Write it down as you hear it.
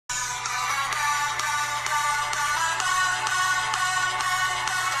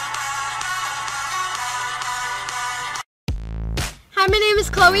Hi, my name is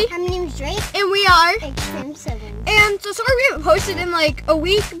Chloe. Hi, my name is Drake. And we are Extreme Siblings. And so sorry we haven't posted in like a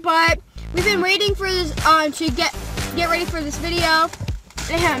week, but we've been waiting for this to get ready for this video.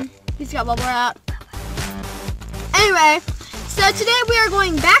 And he's got bubble wrap. Anyway, so today we are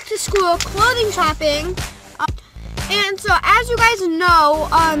going back to school clothing shopping. And so as you guys know,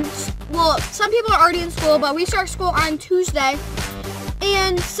 well, some people are already in school, but we start school on Tuesday.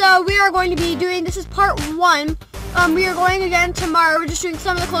 And so we are going to be doing, this is part 1. We are going again tomorrow. We're just doing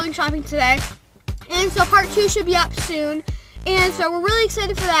some of the clothing shopping today. And so part 2 should be up soon. And so we're really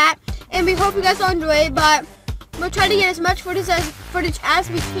excited for that. And we hope you guys all enjoy it. But we'll try to get as much footage as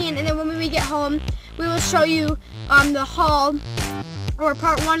we can. And then when we get home, we will show you the haul, or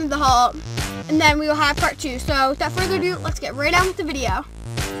part 1 of the haul. And then we will have part 2. So without further ado, let's get right on with the video.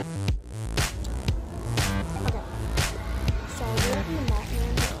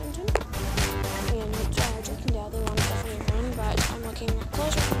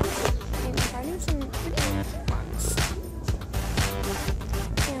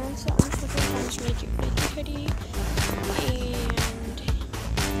 Hoodie, and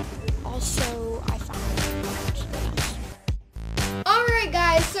also I found this. Alright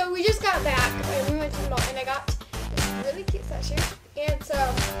guys, so we just got back and we went to the mall and I got this really cute sweatshirt. And so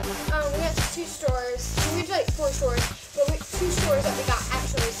we went to 2 stores. We went to like 4 stores, but 2 stores that we got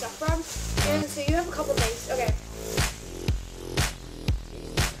actually stuff from. And so you have a couple things. Okay.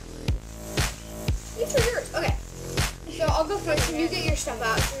 These are yours. Okay. So I'll go first and you get your stuff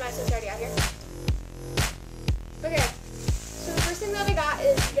out. My stuff's already out here. Okay, so the first thing that I got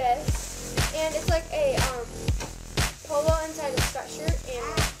is this, and it's like a polo inside a sweatshirt,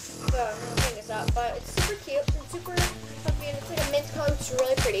 and the thing is up, but it's super cute and super comfy, and it's like a mint color, which is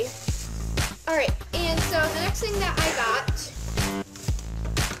really pretty. Alright, and so the next thing that I got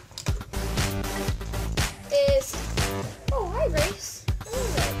is, oh hi Grace,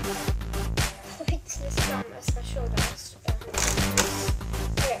 this is from a special guest.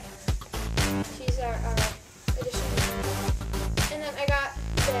 Okay, she's our and then I got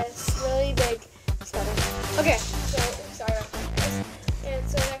this really big sweater. Okay, so sorry about that, guys. And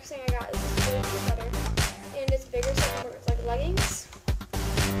so the next thing I got is this big sweater, and it's bigger, so it's like leggings.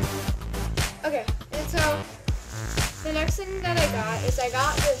 Okay, and so the next thing that I got is I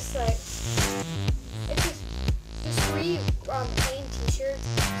got this like it's just 3 plain t-shirts,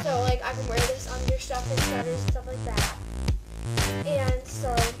 so like I can wear this under stuff and sweaters and stuff like that. And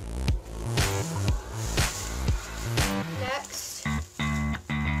so next.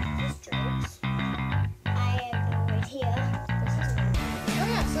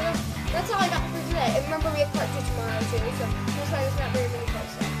 That's all I got for today. And remember, we have part 2 tomorrow too, so that's why there's not very many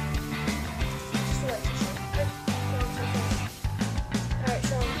clothes. Just a white t-shirt. Alright,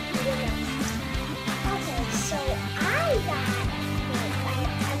 so you go next. Okay, so I got,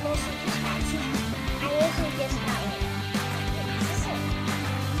 I mostly just got like,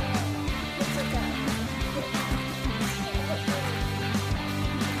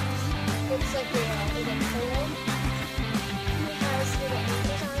 it's like a polo. It has little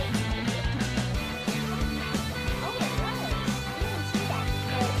angels on it.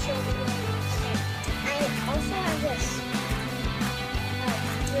 Also have this.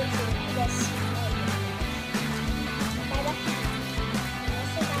 This. I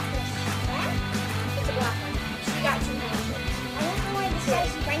also got this. It's a black one. She got 2 more. I don't know why this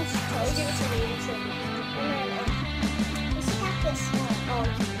says French toast. Give it to me. And then I also got this.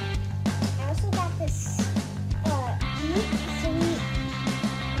 I also got this meat sweet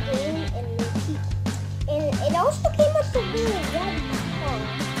green and pink. And it also came with the really red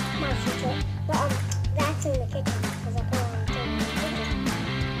monster. But that's in the kitchen because I put it on the table in the kitchen.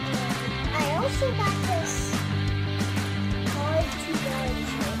 I also got this hard to guard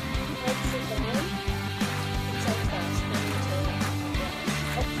shirt. Hard to guard. It's like this.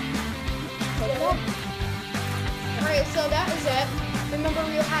 Alright, so that is it. Remember,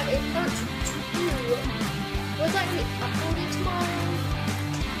 we'll have a part 2. What's that going to be uploaded tomorrow?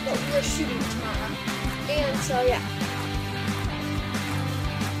 But we are shooting tomorrow. And so, yeah.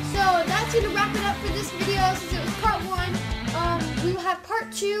 So that's going to wrap it up for this video since it was part 1. We will have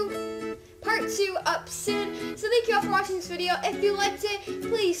part 2 up soon. So thank you all for watching this video. If you liked it,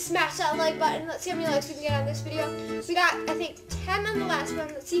 please smash that like button. Let's see how many likes we can get on this video. We got, I think, 10 on the last one.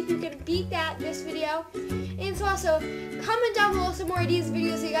 Let's see if we can beat that this video. And so also, comment down below some more ideas of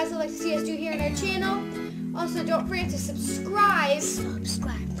videos that you guys would like to see us do here on our channel. Also, don't forget to subscribe.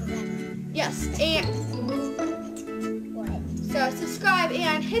 Subscribe forever. Yes, and so subscribe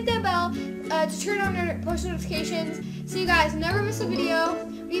and hit that bell to turn on our post notifications so you guys never miss a video.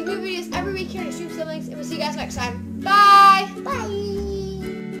 We have new videos every week here at Extreme Siblings, and we'll see you guys next time. Bye!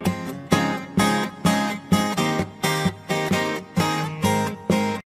 Bye!